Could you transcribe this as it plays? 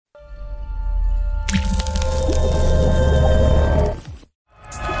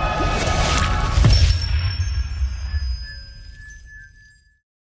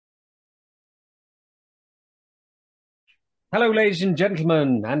Hello, ladies and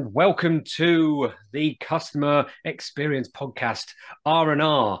gentlemen, and welcome to the Customer Experience Podcast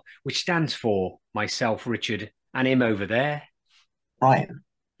R&R, which stands for myself, Richard, and him over there. Ryan,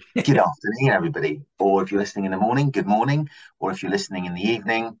 good afternoon, everybody. Or if you're listening in the morning, good morning. Or if you're listening in the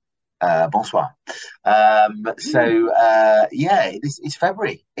evening, bonsoir. Yeah, it's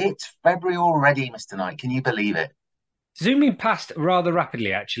February. It's February already, Mr. Knight. Can you believe it? Zooming past rather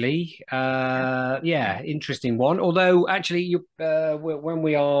rapidly, actually. Yeah, interesting one. Although, actually, when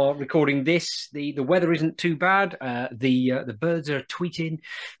we are recording this, the weather isn't too bad. The birds are tweeting.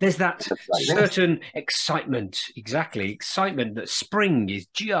 There's that Looks like this. certain excitement, exactly excitement that spring is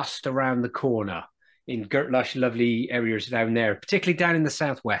just around the corner in lush, lovely areas down there, particularly down in the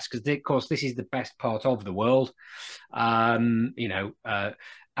southwest, because of course this is the best part of the world.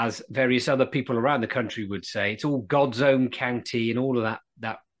 As various other people around the country would say, it's all God's own county and all of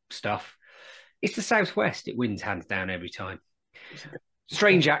that stuff. It's the southwest; it wins hands down every time.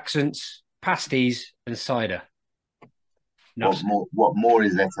 Strange accents, pasties, and cider. What Enough. more? What more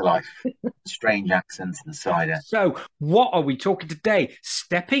is there to life? Strange accents and cider. So, what are we talking today?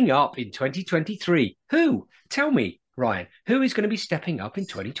 Stepping up in 2023. Who? Tell me, Ryan. Who is going to be stepping up in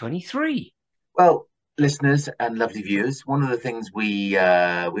 2023? Well, listeners and lovely viewers, one of the things we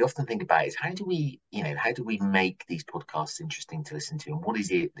often think about is how do we make these podcasts interesting to listen to, and what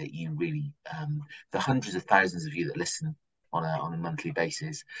is it that you really the hundreds of thousands of you that listen on a monthly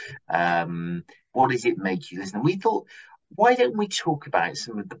basis, what does it make you listen? And we thought, why don't we talk about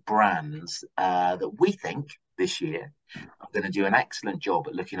some of the brands that we think this year are going to do an excellent job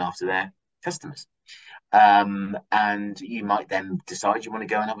at looking after their customers? And you might then decide you want to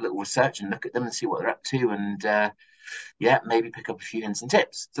go and have a little research and look at them and see what they're up to, and yeah, maybe pick up a few hints and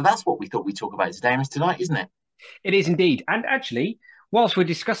tips. So that's what we thought we'd talk about today, Mr. Knight, isn't it? It is indeed. And actually, whilst we're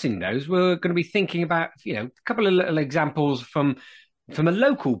discussing those, we're going to be thinking about, a couple of little examples from a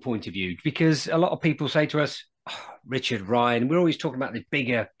local point of view, because a lot of people say to us, "Oh, Richard, Ryan, we're always talking about the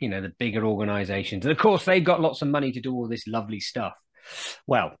bigger organizations. And of course, they've got lots of money to do all this lovely stuff."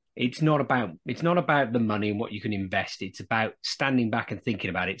 Well, it's not about the money and what you can invest. It's about standing back and thinking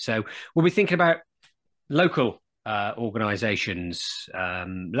about it. So we'll be thinking about local organizations,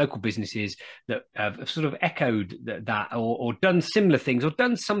 local businesses that have sort of echoed that or done similar things or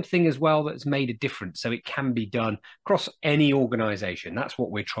done something as well that's made a difference. So it can be done across any organization. That's what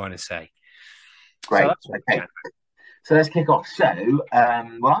we're trying to say. So Great. that's what we're Okay. chatting So let's kick off. Well,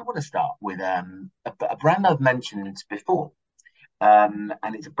 I want to start with a brand I've mentioned before. And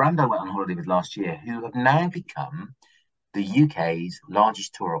it's a brand I went on holiday with last year who have now become the UK's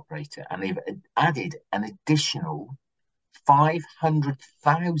largest tour operator. And they've added an additional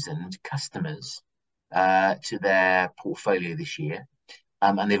 500,000 customers to their portfolio this year.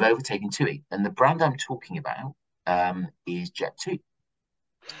 And they've overtaken TUI. And the brand I'm talking about is Jet2.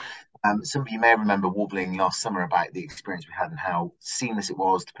 Some of you may remember warbling last summer about the experience we had and how seamless it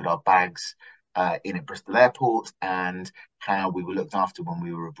was to put our bags in at Bristol Airport, and how we were looked after when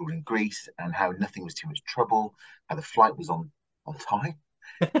we were abroad in Greece, and how nothing was too much trouble, how the flight was on time,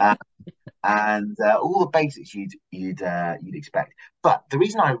 uh, and all the basics you'd expect. But the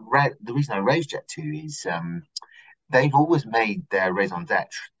reason I raised Jet2 is they've always made their raison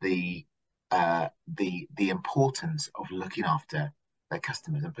d'être the importance of looking after their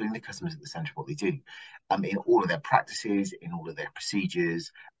customers and putting the customers at the center of what they do, in all of their practices, in all of their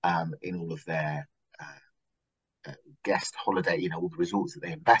procedures, in all of their guest holiday, all the resorts that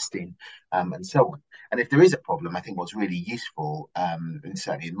they invest in, and so on. And if there is a problem, I think what's really useful, and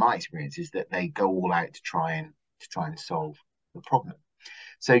certainly in my experience, is that they go all out to try and solve the problem.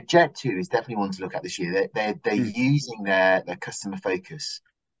 So Jet2 is definitely one to look at this year. They're about. using their customer focus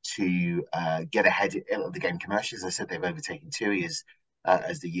to get ahead of the game commercially. As I said, they've overtaken TUI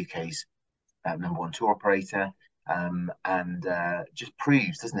as the UK's number one tour operator. And just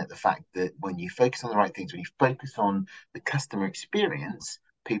proves, doesn't it, the fact that when you focus on the right things, when you focus on the customer experience,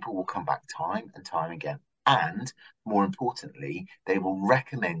 people will come back time and time again. And more importantly, they will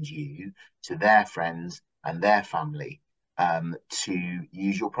recommend you to their friends and their family, to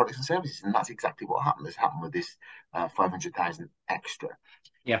use your products and services. And that's exactly what happened. Has happened with this 500,000 extra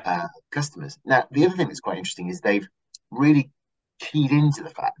Yeah. customers. Now, the other thing that's quite interesting is they've really keyed into the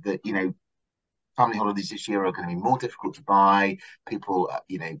fact that, family holidays this year are going to be more difficult to buy. People,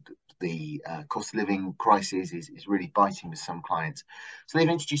 the cost of living crisis is really biting with some clients. So they've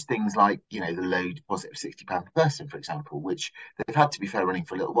introduced things like, the low deposit of £60 per person, for example, which they've had, to be fair, running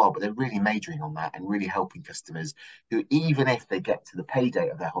for a little while, but they're really majoring on that and really helping customers who, even if they get to the pay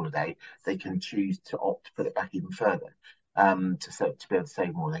date of their holiday, they can choose to opt to put it back even further. to be able to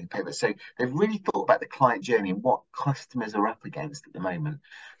save more. They can pay that. So they've really thought about the client journey and what customers are up against at the moment.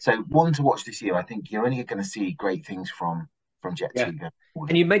 So one to watch this year. I think you're only going to see great things from Yeah. Jet2 going forward.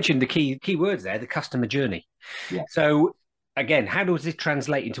 And you mentioned the key words there, the customer journey. Yeah. So again, how does this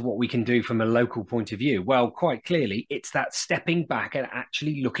translate into what we can do from a local point of view? Well, quite clearly, it's that stepping back and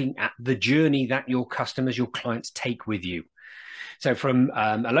actually looking at the journey that your customers, your clients take with you. So, from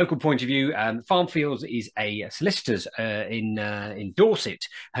a local point of view, Farm Fields is a solicitors in Dorset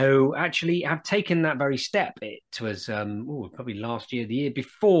who actually have taken that very step. It was probably last year, the year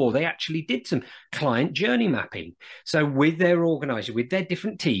before, they actually did some client journey mapping. So, with their organizer, with their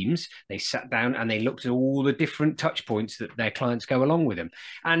different teams, they sat down and they looked at all the different touch points that their clients go along with them.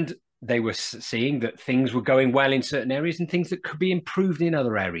 And they were seeing that things were going well in certain areas and things that could be improved in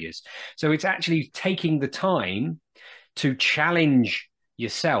other areas. So, it's actually taking the time to challenge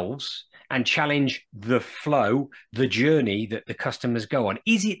yourselves and challenge the flow, the journey that the customers go on.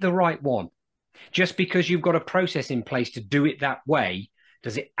 Is it the right one? Just because you've got a process in place to do it that way,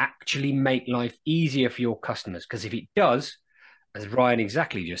 does it actually make life easier for your customers? Because if it does, as Ryan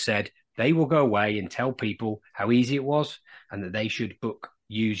exactly just said, they will go away and tell people how easy it was and that they should book,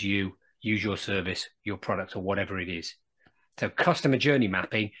 use you, use your service, your product, or whatever it is. So customer journey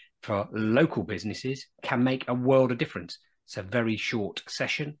mapping for local businesses can make a world of difference. It's a very short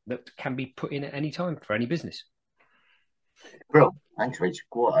session that can be put in at any time for any business. Bro, thanks, Rich.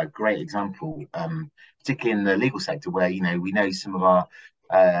 What a great example, particularly in the legal sector, where we know some of our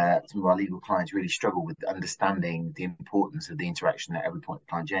legal clients really struggle with understanding the importance of the interaction at every point of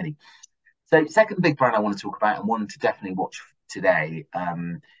the client journey. So, second big brand I want to talk about and one to definitely watch today,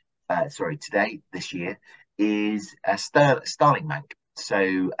 this year, is Starling Bank.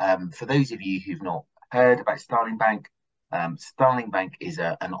 So, for those of you who've not heard about Starling Bank, Starling Bank is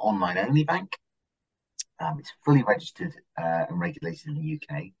an online-only bank. It's fully registered and regulated in the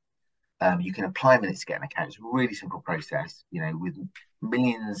UK. You can apply minutes to get an account. It's a really simple process. With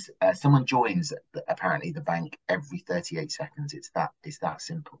millions, someone joins apparently the bank every 38 seconds. It's that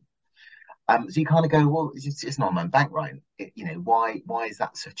simple. So you kind of go, well, it's an online bank, right? Why is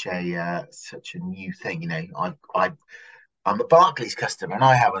that such a new thing? I'm a Barclays customer and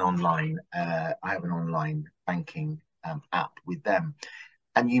I have an online banking app with them,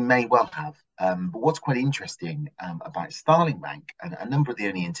 and you may well have. But what's quite interesting about Starling Bank, and a number of the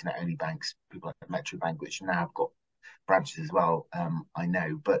only internet-only banks, people like Metro Bank, which now have got branches as well, I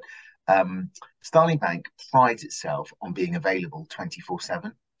know, but Starling Bank prides itself on being available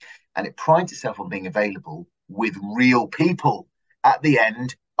 24/7, and it prides itself on being available with real people at the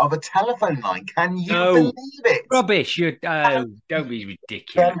end of a telephone line. Can you believe it? Rubbish. Don't be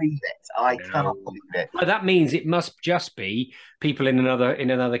ridiculous. Believe it. I cannot believe it. Well, that means it must just be people in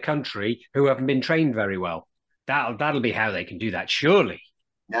another country who haven't been trained very well. That'll be how they can do that, surely.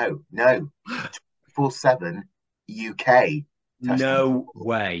 No. 24/7 UK. No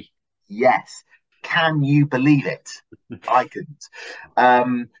way. Yes. Can you believe it? I couldn't.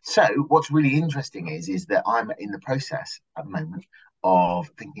 So what's really interesting is that I'm in the process at the moment of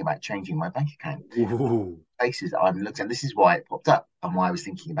thinking about changing my bank account. Places I'm looking at. This is why it popped up and why I was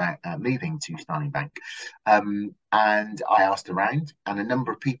thinking about moving to Starling Bank. And I asked around, and a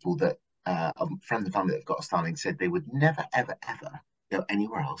number of people that friends and family that have got a Starling said they would never, ever, ever go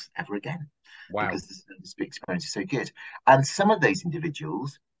anywhere else ever again. Wow. Because the service experience is so good. And some of those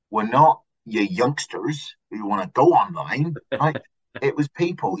individuals were not your youngsters who want to go online, right? It was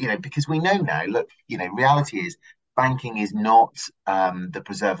people, because we know now, look, reality is banking is not the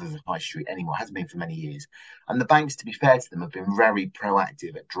preserve of the high street anymore. It hasn't been for many years. And the banks, to be fair to them, have been very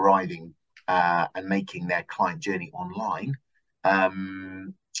proactive at driving and making their client journey online,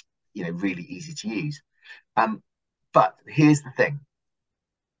 really easy to use. But here's the thing.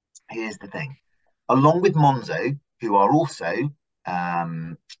 Along with Monzo, who are also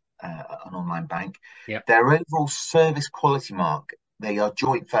an online bank, yep. Their overall service quality mark, they are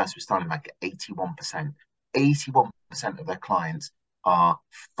joint first with Starling Bank at 81%. 81% of their clients are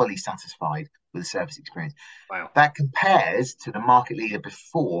fully satisfied with the service experience. Wow. That compares to the market leader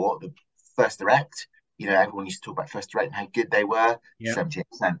before, the First Direct. Everyone used to talk about First Direct and how good they were, yep.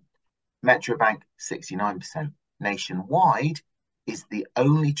 78%. Metro Bank, 69%. Nationwide is the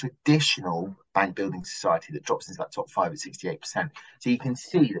only traditional bank building society that drops into that top 5 at 68%. So you can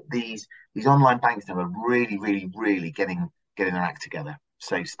see that these online banks now are really, really, really getting their act together.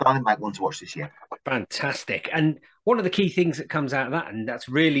 So Starling Bank one to watch this year. Fantastic. And one of the key things that comes out of that, and that's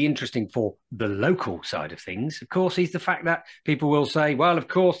really interesting for the local side of things, of course, is the fact that people will say, well, of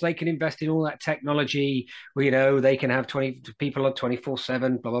course, they can invest in all that technology. Well, they can have 20 people on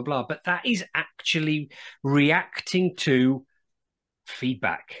 24/7, blah, blah, blah. But that is actually reacting to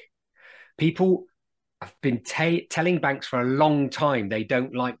feedback. People have been telling banks for a long time they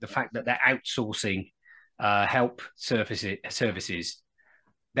don't like the fact that they're outsourcing help services.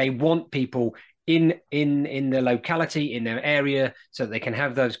 They want people in the locality, in their area, so that they can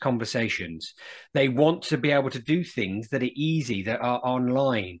have those conversations. They want to be able to do things that are easy, that are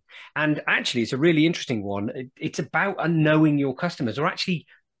online. And actually, it's a really interesting one. It's about knowing your customers, or actually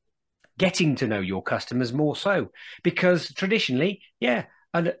getting to know your customers more so. Because traditionally, yeah,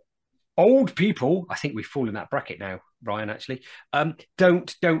 and old people, I think we fall in that bracket now, Brian, actually,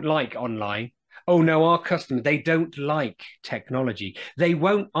 don't like online. Oh no, our customers, they don't like technology. They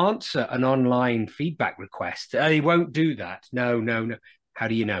won't answer an online feedback request. They won't do that. No, no, no. How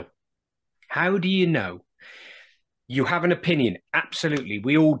do you know? How do you know? You have an opinion. Absolutely.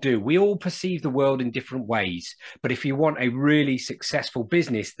 We all do. We all perceive the world in different ways. But if you want a really successful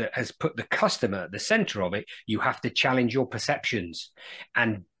business that has put the customer at the center of it, you have to challenge your perceptions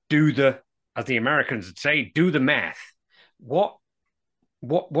and do as the Americans would say, do the math. What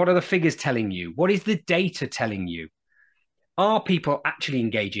are the figures telling you? What is the data telling you? Are people actually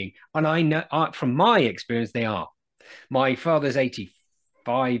engaging? And I know from my experience, they are. My father's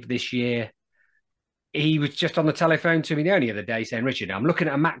 85 this year. He was just on the telephone to me the only other day saying, Richard, I'm looking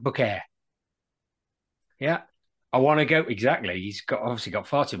at a MacBook Air. Yeah. I want to go. Exactly. He's obviously got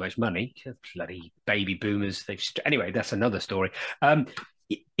far too much money. Bloody baby boomers. Anyway, that's another story.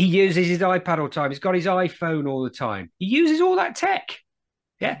 He uses his iPad all the time. He's got his iPhone all the time. He uses all that tech.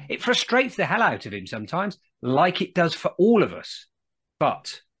 Yeah. It frustrates the hell out of him sometimes, like it does for all of us.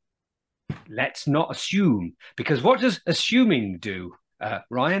 But let's not assume, because what does assuming do,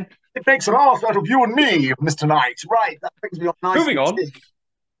 Ryan? It makes an ass out of you and me, Mr. Knight. Right, that brings me on nicely. Moving on. To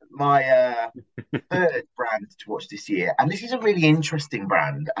my third brand to watch this year. And this is a really interesting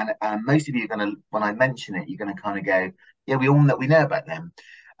brand. And most of you are going to, when I mention it, you're going to kind of go, yeah, we know about them.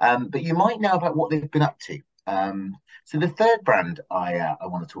 But you might know about what they've been up to. So the third brand I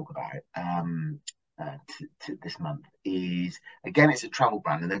want to talk about this month is, again, it's a travel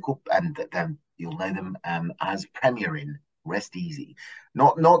brand, and they're called, and then you'll know them as Premier Inn. Rest easy,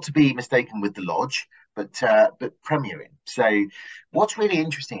 not to be mistaken with the Lodge, but Premier Inn. So what's really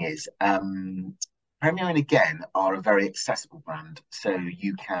interesting is Premier Inn again are a very accessible brand. So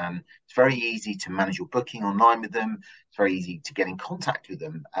it's very easy to manage your booking online with them. It's very easy to get in contact with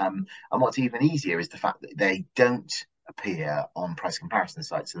them. And what's even easier is the fact that they don't appear on price comparison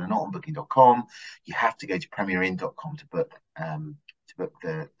sites. So they're not on booking.com. You have to go to premierin.com to book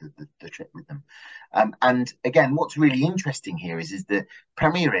the trip with them. And again, what's really interesting here is that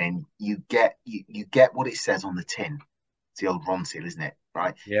Premier Inn, you get what it says on the tin. It's the old Ronseal, isn't it?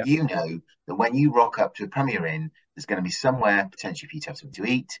 Right? Yeah. You know that when you rock up to a Premier Inn, there's going to be somewhere potentially for you to have something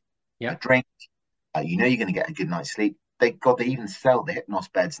to eat, a drink. You know you're going to get a good night's sleep. They even sell the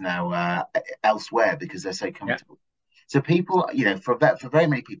Hypnos beds now elsewhere because they're so comfortable. Yeah. So people, for very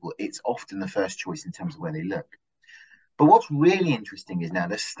many people, it's often the first choice in terms of where they look. But what's really interesting is now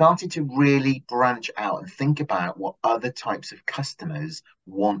they're starting to really branch out and think about what other types of customers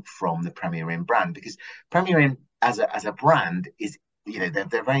want from the Premier Inn brand, because Premier Inn as a brand is, they're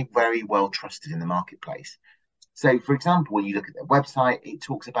very, very well trusted in the marketplace. So, for example, when you look at their website, it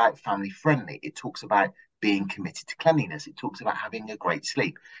talks about family friendly. It talks about being committed to cleanliness. It talks about having a great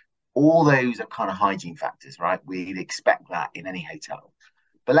sleep. All those are kind of hygiene factors, right? We'd expect that in any hotel.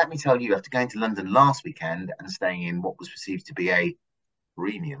 But let me tell you, after going to London last weekend and staying in what was perceived to be a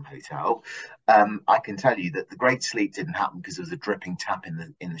premium hotel, I can tell you that the great sleep didn't happen because there was a dripping tap in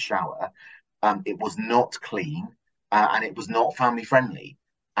the shower. It was not clean, and it was not family friendly,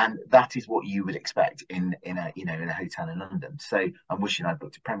 and that is what you would expect in a hotel in London. So I'm wishing I'd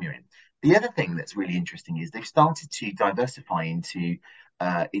booked a Premier Inn. The other thing that's really interesting is they've started to diversify into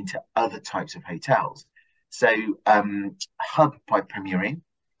other types of hotels. So Hub by Premier Inn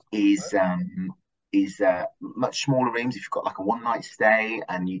is much smaller rooms. If you've got like a one night stay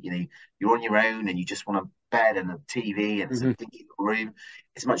and you're on your own and you just want a bed and a TV and something in your room,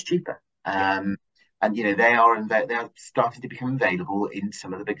 it's much cheaper. And they are starting to become available in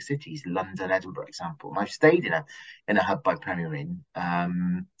some of the bigger cities, London, Edinburgh, example. And I've stayed in a Hub by Premier Inn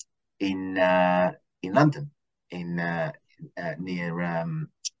in London, near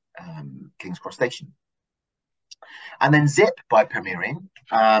King's Cross Station. And then Zip by Premier Inn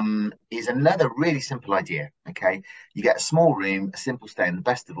is another really simple idea. Okay, you get a small room, a simple stay, and the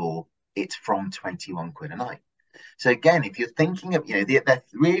best of all, it's from 21 quid a night. So again, if you're thinking of, they're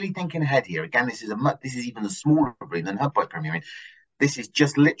really thinking ahead here. Again, this is even a smaller room than Hub by Premier Inn. This is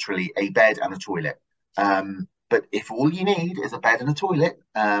just literally a bed and a toilet. But if all you need is a bed and a toilet,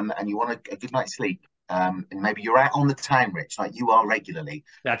 and you want a good night's sleep, and maybe you're out on the town, Rich, like you are regularly,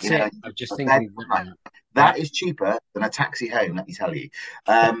 That's you know, it. I'm just thinking that is cheaper than a taxi home, let me tell you.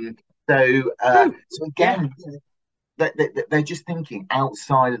 So again, they're just thinking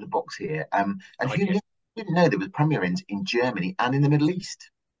outside of the box here. And who didn't know there was Premier Inns in Germany and in the Middle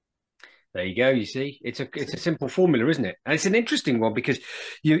East? There you go. You see, it's a simple formula, isn't it? And it's an interesting one because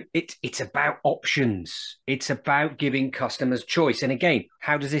it's about options. It's about giving customers choice. And again,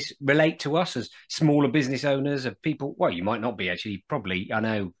 how does this relate to us as smaller business owners, of people? Well, you might not be actually. Probably, I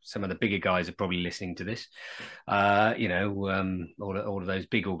know some of the bigger guys are probably listening to this. All of those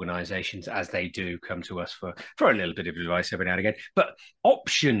big organisations, as they do, come to us for a little bit of advice every now and again. But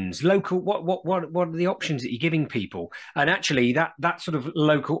options, local. What are the options that you're giving people? And actually, that sort of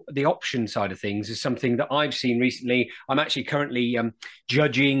local, the option side of things is something that I've seen recently. I'm actually currently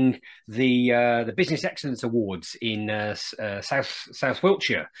judging the Business Excellence Awards in South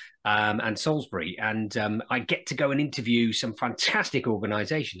Wiltshire and Salisbury, and I get to go and interview some fantastic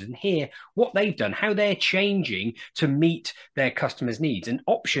organisations and hear what they've done, how they're changing to meet their customers' needs. And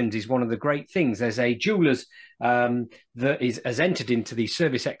options is one of the great things. There's a jewellers that has entered into the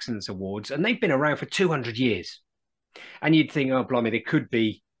Service Excellence Awards, and they've been around for 200 years. And you'd think, oh, blimey, they could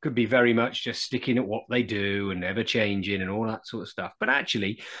be very much just sticking at what they do and never changing and all that sort of stuff. But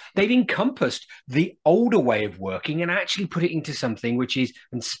actually, they've encompassed the older way of working and actually put it into something which is,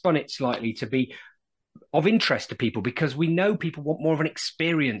 and spun it slightly to be of interest to people, because we know people want more of an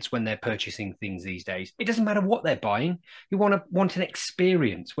experience when they're purchasing things these days. It doesn't matter what they're buying. You want an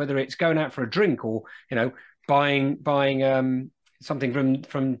experience, whether it's going out for a drink or, buying something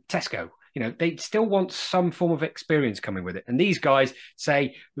from Tesco. They still want some form of experience coming with it. And these guys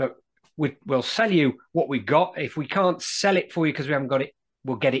say, look, we'll sell you what we got. If we can't sell it for you because we haven't got it,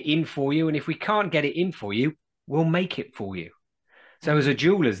 we'll get it in for you. And if we can't get it in for you, we'll make it for you. So as a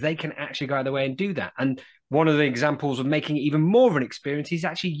jewelers, they can actually go out of their way and do that. And one of the examples of making it even more of an experience is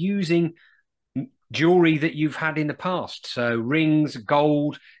actually using jewelry that you've had in the past. So rings,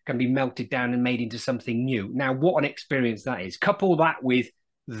 gold can be melted down and made into something new. Now, what an experience that is. Couple that with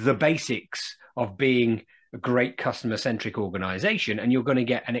the basics of being a great customer-centric organization, and you're going to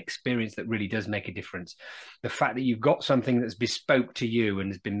get an experience that really does make a difference. The fact that you've got something that's bespoke to you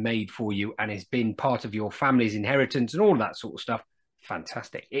and has been made for you and has been part of your family's inheritance and all that sort of stuff,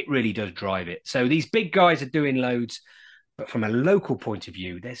 fantastic. It really does drive it. So these big guys are doing loads, but from a local point of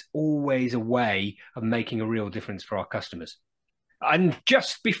view, there's always a way of making a real difference for our customers. And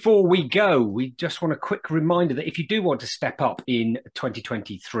just before we go, we just want a quick reminder that if you do want to step up in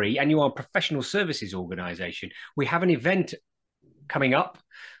 2023 and you are a professional services organisation, we have an event coming up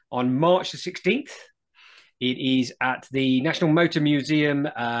on March the 16th. It is at the National Motor Museum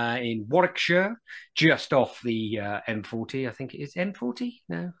in Warwickshire, just off the M40. I think it is M40?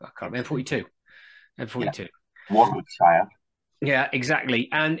 No, I can't remember. M42. M42. Yeah. Warwickshire. Yeah, exactly.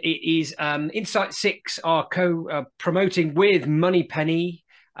 And it is Insight 6 are promoting with Moneypenny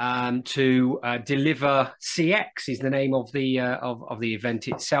to deliver CX is the name of the event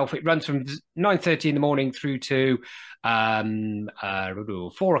itself. It runs from 9:30 in the morning through to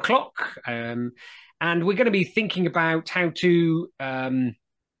 4 o'clock. And we're going to be thinking about how to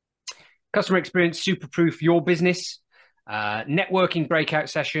customer experience super-proof your business, networking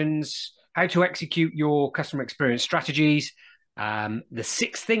breakout sessions, how to execute your customer experience strategies, the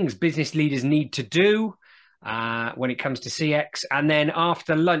 6 things business leaders need to do when it comes to CX. And then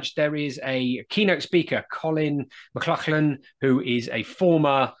after lunch, there is a keynote speaker, Colin McLaughlin, who is a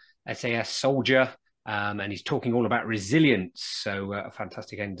former SAS soldier, and he's talking all about resilience. So a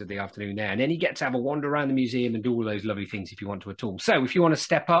fantastic end of the afternoon there. And then you get to have a wander around the museum and do all those lovely things if you want to at all. So if you want to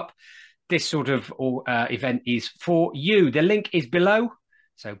step up, this sort of event is for you. The link is below.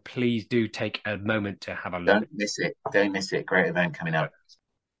 So please do take a moment to have a look. Don't miss it. Don't miss it. Great event coming up.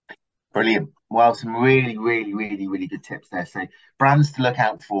 Brilliant. Well, some really, really, really, really good tips there. So brands to look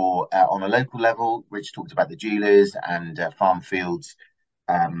out for on a local level. Rich talked about the jewelers and farm fields,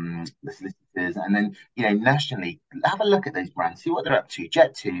 the solicitors, and then nationally, have a look at those brands, see what they're up to.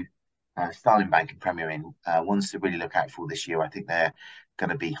 Jet2, Starling Bank, and Premier Inn, ones to really look out for this year. I think they're going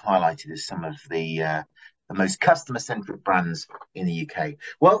to be highlighted as some of the most customer-centric brands in the UK.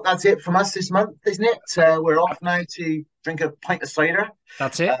 Well, that's it from us this month, isn't it? We're off now to drink a pint of cider.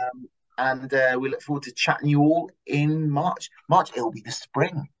 That's it. And we look forward to chatting you all in March. March, it'll be the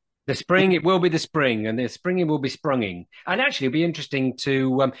spring. The spring, it will be the spring, and the springing will be sprunging. And actually, it'll be interesting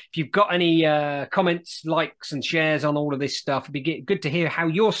to, if you've got any comments, likes, and shares on all of this stuff, it'd be good to hear how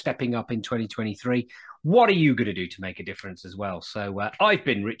you're stepping up in 2023. What are you going to do to make a difference as well? So I've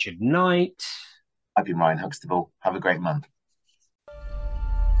been Richard Knight. I've been Ryan Huxtable. Have a great month.